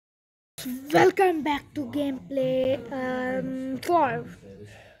Welcome back to gameplay 4.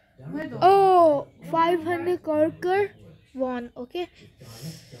 Oh, 500 Corker won. Okay,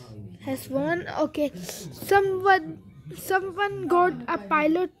 has won. Okay, someone got a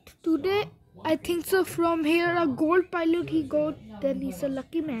pilot today. I think so. From here, a gold pilot he got. Then he's a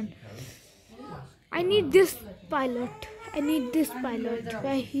lucky man. I need this pilot. I need this pilot.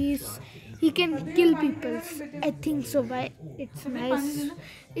 Why he can kill people. I think so. Why it's nice.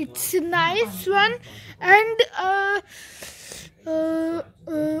 It's a nice one. And uh, uh,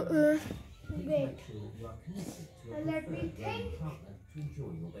 uh wait. Let me think.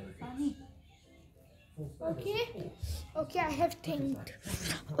 Okay, I have think.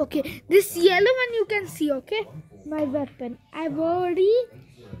 Okay, this yellow one you can see. Okay, my weapon. I've already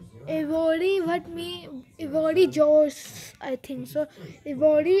Jaws, I think so. I've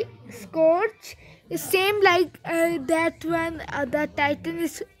Scorch is same like that one. The Titan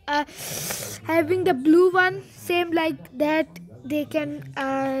is having the blue one, same like that. They can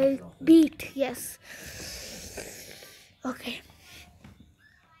beat. Yes. Okay.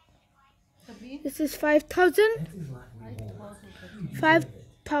 This is 5,000.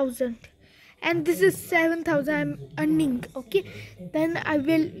 5,000. And this is 7,000 I'm earning. Okay, then I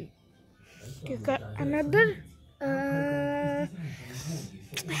will take another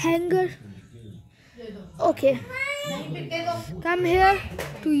hanger. Okay, come here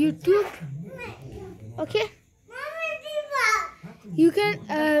to YouTube. Okay, you can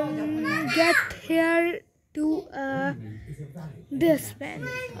get here to this man.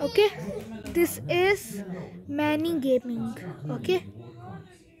 Okay, this is Manny Gaming. Okay,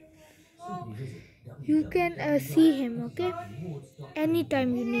 you can see him. Okay,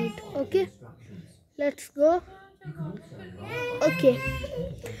 anytime you need. Okay, let's go. Okay,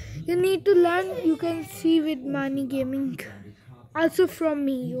 you need to learn. You can see with Mani Gaming. Also from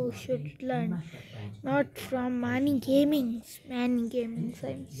me you should learn, not from Mani Gaming. Mani Gaming,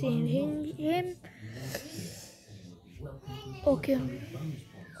 I'm saying him. Okay,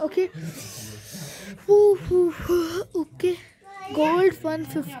 okay. Okay, gold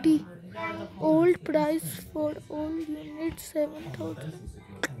 150. Old price for all units 7,000.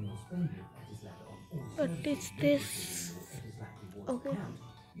 What is this? Okay.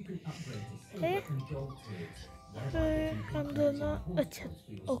 हम दोनों अच्छा.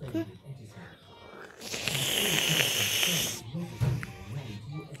 Okay.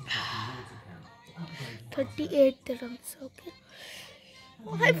 $38. Okay.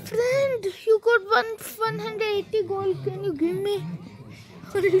 My friend, you got 180 gold. Can you give me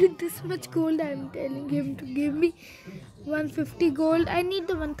only this much gold? I'm telling him to give me 150 gold. I need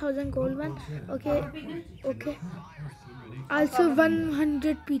the 1,000 gold one. Okay, okay. Also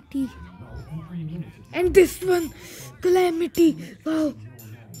 100 PT. And this one, Calamity. Wow.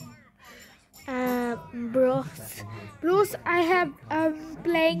 Bros, I have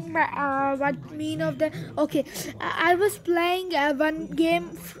playing my what mean of the. Okay, I was playing one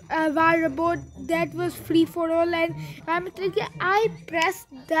game war about that was free for all, and I pressed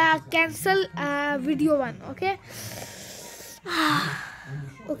the cancel video one. Okay.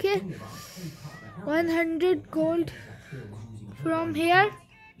 Okay, 100 gold from here.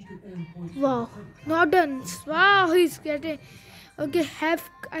 Wow, Nordens. Wow, he's getting. Okay,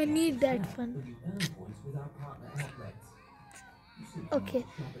 I need that one. Okay,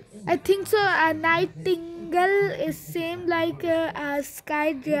 I think so. A nightingale is same like a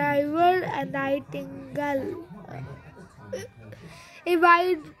skydriver. A nightingale. If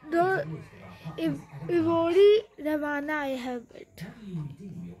I do, if only Ravana, I have it.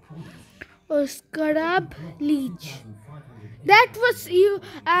 Or Scarab Leech. That was you.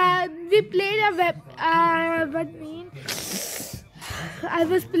 We played a what mean? I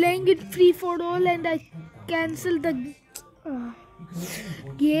was playing it free for all, and I cancelled the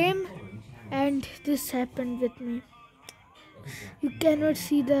game, and this happened with me. You cannot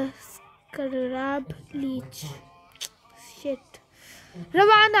see the Scarab Leech. Shit.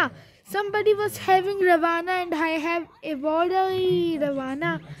 Ravana. Somebody was having Ravana, and I have evolved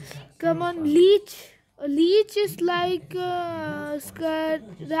Ravana. Come on, Leech. A leech is like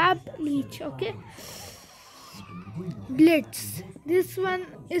Scarab Leech. Okay. Blitz. This one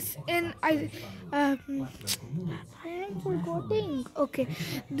is in I am forgetting. Okay,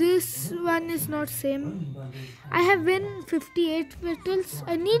 this one is not same. I have win 58 battles.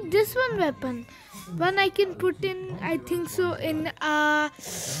 I need this one weapon. One I can put in. I think so in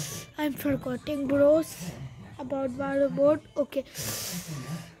I'm forgetting, bros. About Warabot. Okay.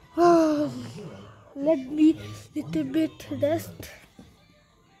 Oh, let me little bit rest.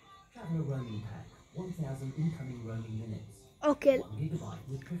 1,000 incoming roaming minutes. Okay,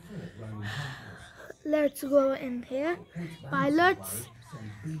 let's go in here. Pilots,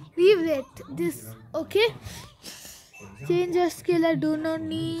 leave it. This, okay? Change a skill. I do not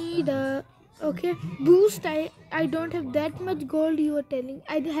need a. Okay, boost. I don't have that much gold. You are telling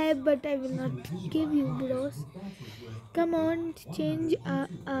I have, but I will not give you, bros. Come on, change a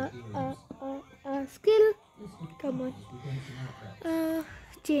skill. Come on.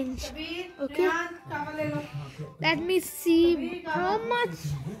 Change. Okay. Let me see how much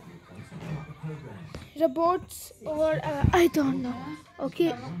robots or I don't know.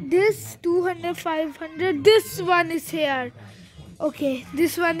 Okay, this 200, 500. This one is here. Okay,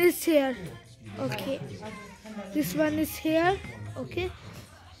 this one is here. Okay, this one is here. Okay,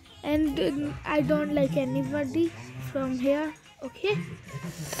 and I don't like anybody from here. Okay,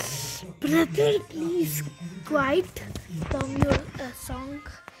 brother, please quiet from your song.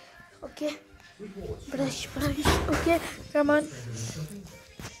 Okay, brush. Okay, come on.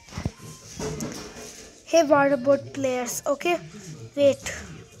 Hey, what about players? Okay, wait.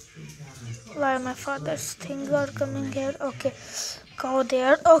 Why my father's things are coming here? Okay, go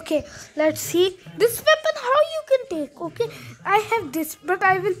there. Okay, let's see this weapon. How you can take? Okay, I have this, but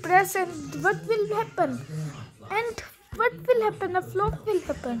I will press, and what will happen? And what will happen? A flop will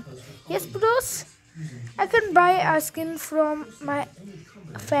happen. Yes, bros. I can buy a skin from my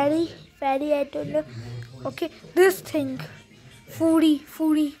fairy. I don't know. Okay, this thing,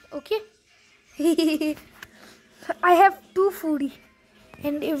 Furi. Okay. I have two Foodie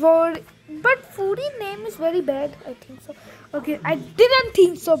and evolved, but Foodie name is very bad. I think so. Okay, I didn't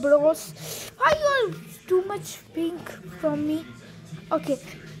think so, bros. Why you are too much pink from me? Okay,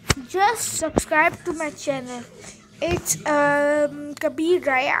 just subscribe to my channel. It's Kabir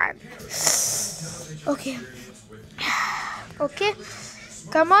Rayan. Okay, okay,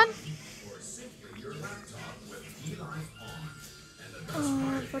 come on.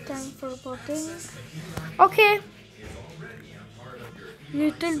 What I'm forgetting. Okay.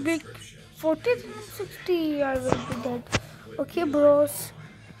 Little big 40 60 I will be dead. Okay, bros.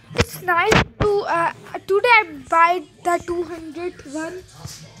 It's nice to today I buy the 200 one.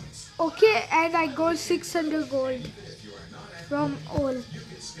 Okay, and I got 600 gold from all.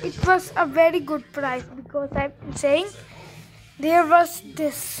 It was a very good price because I'm saying there was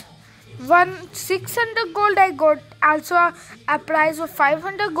this one 600 gold I got, also a price of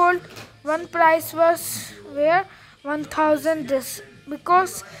 500 gold. One price was where 1000 this,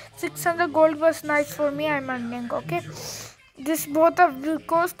 because 600 gold was nice for me. I'm earning. Okay, this both of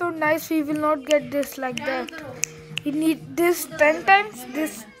because too nice, we will not get this like that. We need this 10 times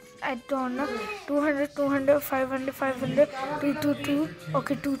this. I don't know, 200, 500, 222.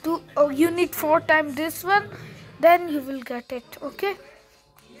 Okay, 22. Oh, you need 4 times this one, then you will get it. Okay,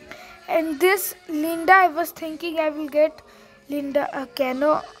 and this Linda, I was thinking I will get Linda a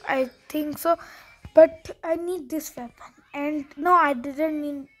cano, I think so, but I need this weapon. And no, I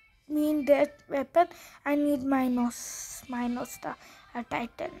didn't mean that weapon. I need Minos a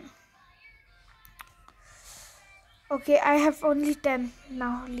Titan. Okay, I have only 10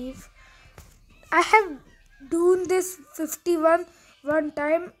 now. Leave. I have done this 51 one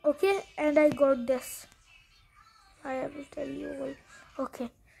time. Okay, and I got this. I will tell you all. Okay,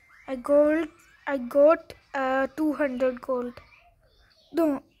 I got 200 gold.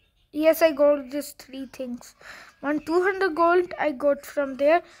 No, yes, I got these 3 things. 200 gold I got from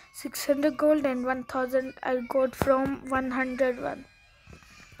there, 600 gold, and 1000 I got from 101.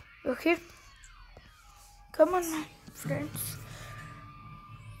 Okay, come on, my friends.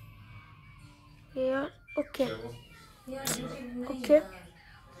 Here, okay.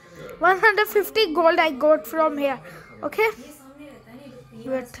 150 gold I got from here. Okay,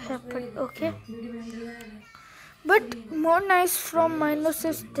 what happened? Okay, but more nice from Minos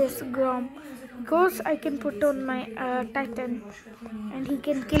is this Grom, because I can put on my Titan and he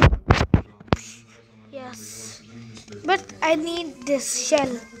can kill. Yes, but I need this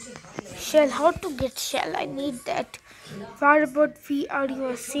shell. How to get shell? I need that. What about VR you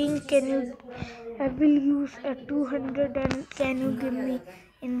are seeing? Can you? I will use a 200, and can you give me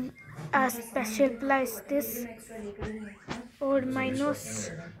in a special price this or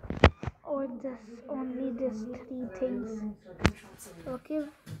minus or just only these 3 things? Okay,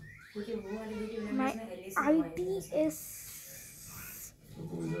 my ID is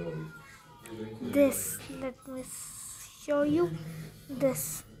this. Let me show you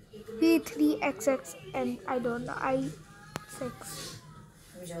this P3XX, and I don't know, I6.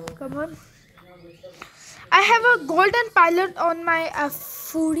 Come on. I have a golden pilot on my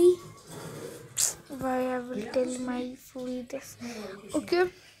Fury. Why I will tell my Fury this. Okay.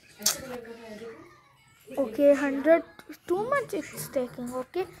 Okay, 100 too much it's taking.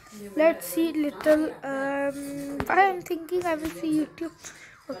 Okay, let's see little. I am thinking I will see YouTube.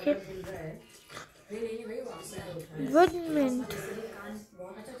 Okay, 1 minute.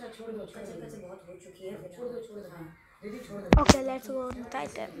 Okay, let's go on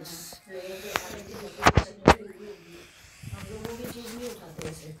Titans.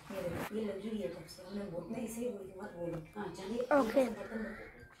 Okay,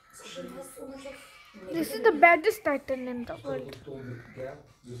 this is the baddest Titan in the world.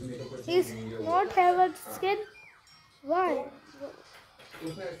 He's not have a skin. Why?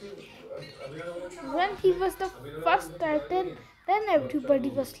 When he was the first Titan, then everybody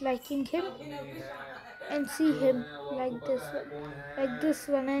was liking him. And see him like this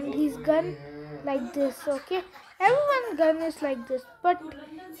one, and his gun like this. Okay, everyone's gun is like this, but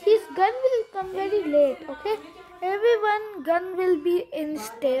his gun will come very late. Okay, everyone gun will be in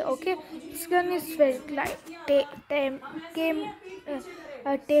stay. Okay, his gun is very light. Take time.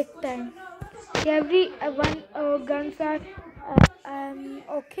 Every one guns are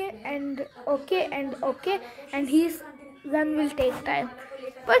okay, and his gun will take time.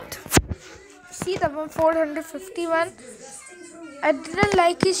 But see the one 451. I didn't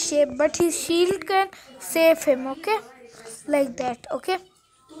like his shape, but his shield can save him. Okay, like that. Okay,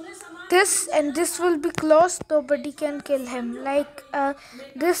 this and this will be close. Nobody can kill him. Like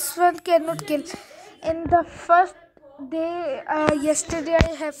this one cannot kill. In the first day, yesterday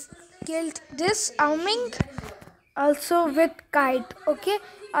I have killed this Auming, also with kite. Okay,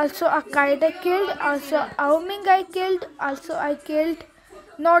 also a kite I killed. Also Auming I killed. Also I killed.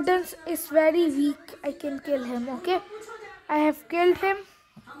 Nordens is very weak. I can kill him. Okay, I have killed him.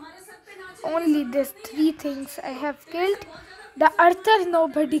 Only these three things I have killed. The Arthur,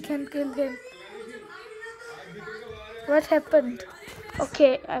 nobody can kill him. What happened?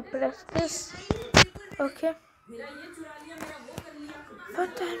 Okay, I press this. Okay.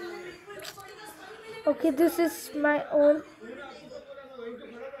 But then, okay, this is my own.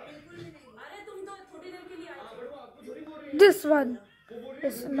 This one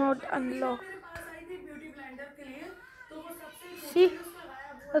is not unlocked. See,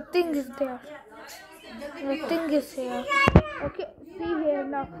 nothing is there. Nothing is here. Okay, see here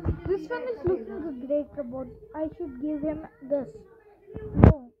now. This one is looking a great robot. I should give him this.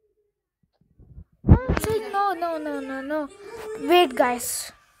 No. I'm saying no. Wait,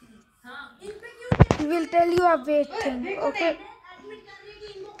 guys. He will tell you a wait thing. Okay.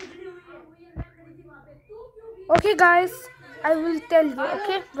 Okay, guys. I will tell you.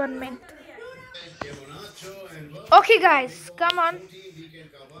 Okay, 1 minute. Okay, guys, come on.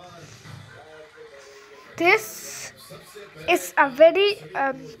 This is a very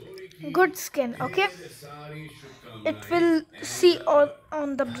good skin. Okay, it will see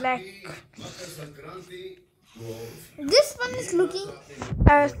on the black. This one is looking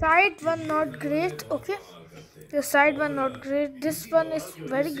side one not great. Okay, the side one not great. This one is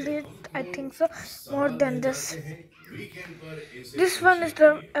very great. I think so, more than this. This one is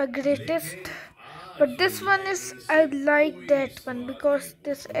the greatest, but this one is I like that one because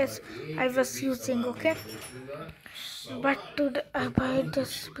this is I was using. Okay, but I buy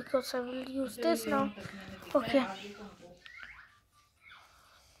this because I will use this now. Okay,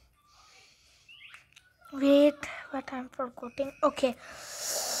 wait, but I'm forgetting. Okay,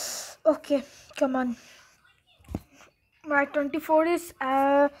 come on. My 24 is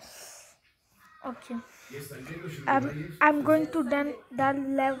okay. I'm going to done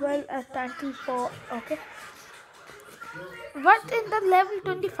level 24. Okay. What in the level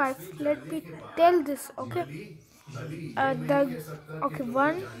 25? Let me tell this. Okay. Okay,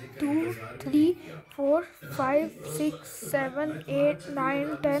 1, 2, 3, 4, 5, 6, 7, 8,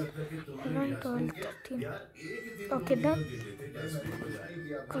 9, 10, 11, 12, 13. Okay, done.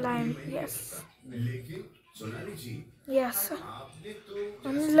 Climb, yes. Yes.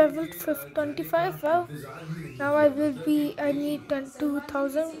 I'm level 25. Wow. Now I need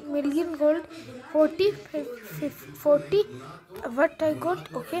 2,000 million gold. 40, 40. What I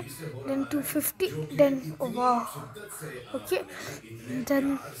got? Okay. Then 250. Then, oh, wow. Okay.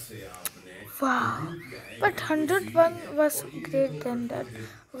 Then, wow. But 101 was great than that.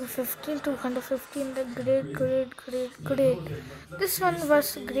 Okay, 15 to 115. The great. This one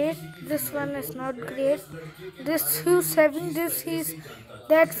was great. This one is not great. This who's having this, he's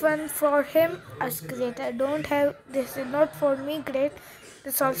that one for him as great. I don't have this is not for me great.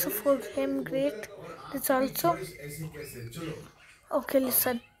 This also for him great. This also. Okay,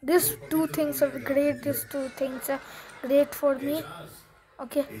 listen. These two things are great. These two things are great for me.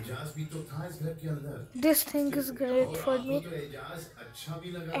 Okay. This thing is great for me.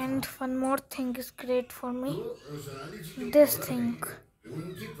 And one more thing is great for me. This thing.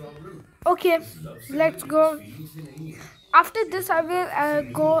 Okay, let's go. After this, I will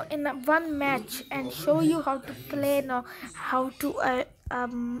go in one match and show you how to play now, how to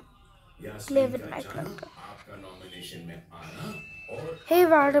play with my character. Hey,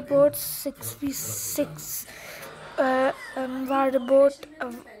 what about 6v6? What about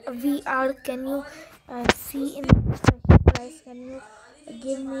VR? Can you see in the special price? Can you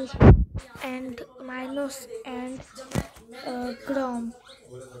give me and minus and Grom?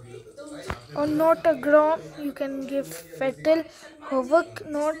 Or not a Grom, you can give Fatal Havoc,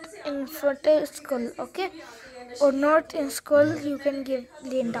 not in Fatal Skull, okay? Or not in Skull, you can give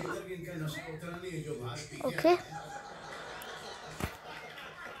Linda, okay?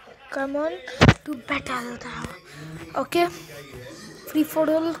 Come on to battle now, okay? Free for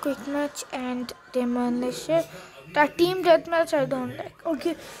all, quick match, and demolition. That team deathmatch I don't like,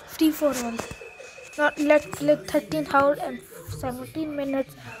 okay? Free for all. Not let's play 13 hours and 17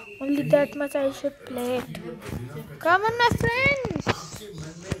 minutes. Only that much I should play it. Come on, my friends.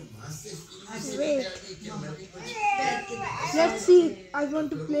 Wait. Let's see. I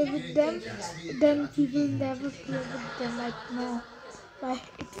want to play with them. Then we will never play with them. Like no. Why?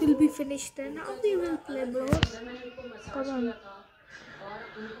 It will be finished then. How we will play, bro? Come on. और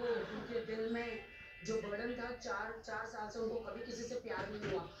उनको उनके दिल में जो burden था 4 साल से उनको कभी किसी से प्यार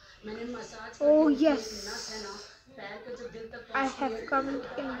नहीं हुआ मैंने मसाज करके oh yes नस है ना पैर के जो दिल तक I have come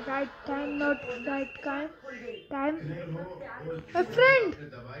in right time not right time my friend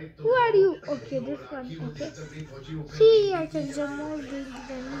who are you okay this one okay see I can jump more big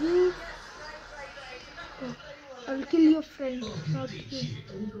than you oh, I'll kill your friend not you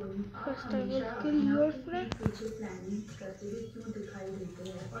first I will kill your friend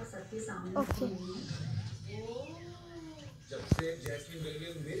okay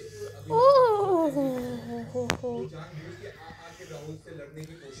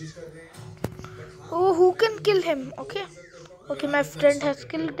oh who can kill him okay okay my friend has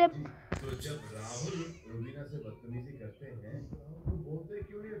killed him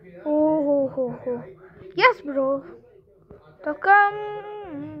oh yes bro so come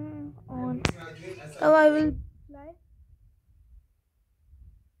on now I will fly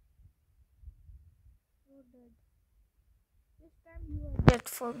this time you are dead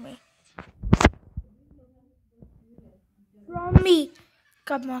for me from me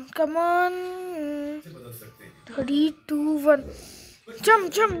come on 3 2 1 jump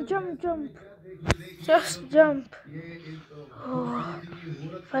just jump oh,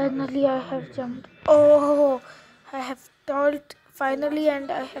 finally I have jumped oh I have told finally and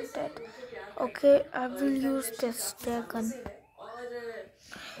I have that okay I will use this dragon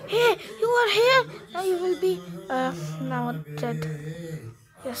hey you are here now you will be now dead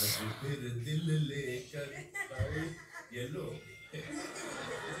yes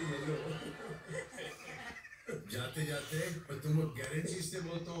जाते जाते मैं तुमको guarantee से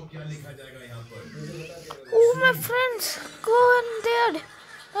बोलता हूँ क्या लिखा जाएगा यहाँ पर oh my friends go in there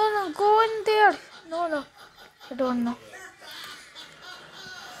no go in there no I don't know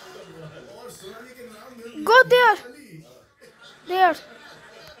go there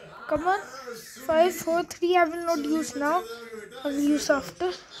come on 5 4 3 I will not use now I will use after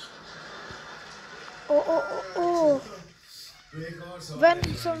oh when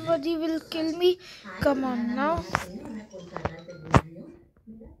somebody will kill me come on now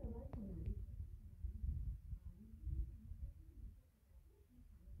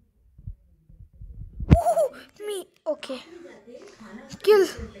ooh, me okay kill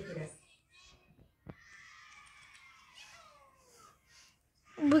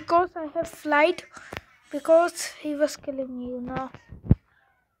because I have flight because he was killing me you know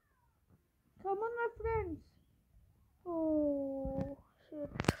come on my friends oh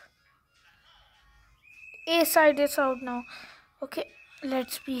shit A side is out now okay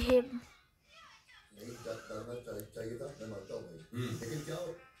let's be him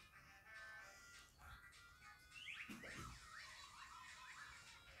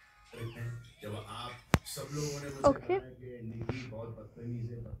जब आप सब लोगों ने मुझे कहा है कि निकी बहुत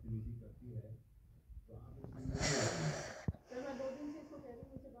बदतमीजी करती है तो आप मैं 2 दिन से इसको कह रही हूं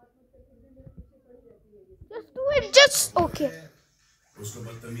मुझसे बात मत कर फिर भी मेरे पीछे पड़ी रहती है just do it just okay उसको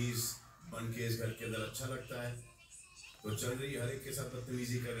बदतमीज बन के इस घर के अंदर अच्छा लगता है तो चल रही हर एक के साथ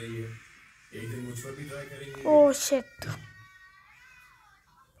बदतमीजी कर रही है एक दिन मुझ पर भी ट्राई करेंगे oh shit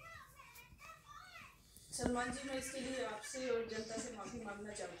सलमान जी मैं इसके लिए आपसे और जनता से माफी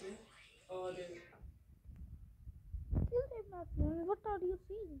मांगना चाहती हूँ और kill him my my friend, what are you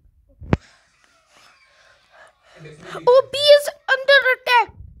seeing? Oh, B is under attack.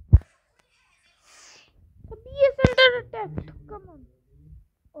 The B is under attack. Come on.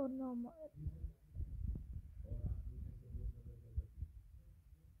 Oh no, my.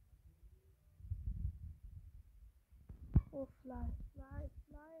 Oh, fly, fly,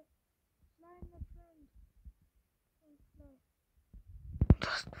 fly, fly, my friend. Fly.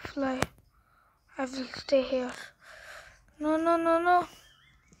 Just fly. I will stay here. No, no, no, no.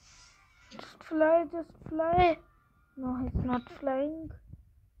 Just fly. No, he's not flying.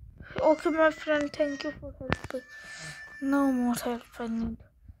 Okay, my friend, thank you for helping. No more help I need.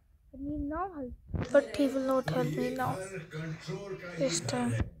 I need now help. But he will not help me now. This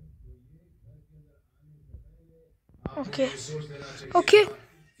time. Okay. Okay.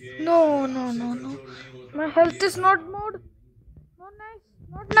 No, no, no, no. My health is not more. Not nice.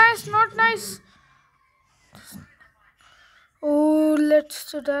 Not nice. Not nice. Oh,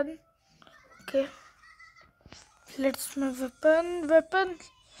 let's done. Okay. Let's my weapon. Weapon.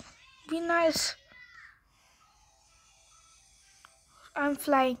 Be nice. I'm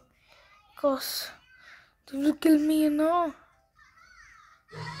flying. Because they will kill me, you know.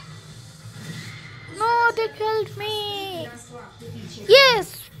 No, they killed me.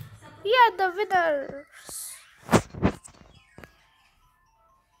 Yes. We are the winners.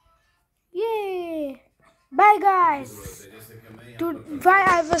 Yay. Bye, guys. Why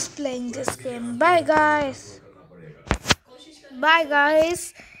I was playing this game. Bye, guys. Bye,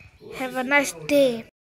 guys. Have a nice day.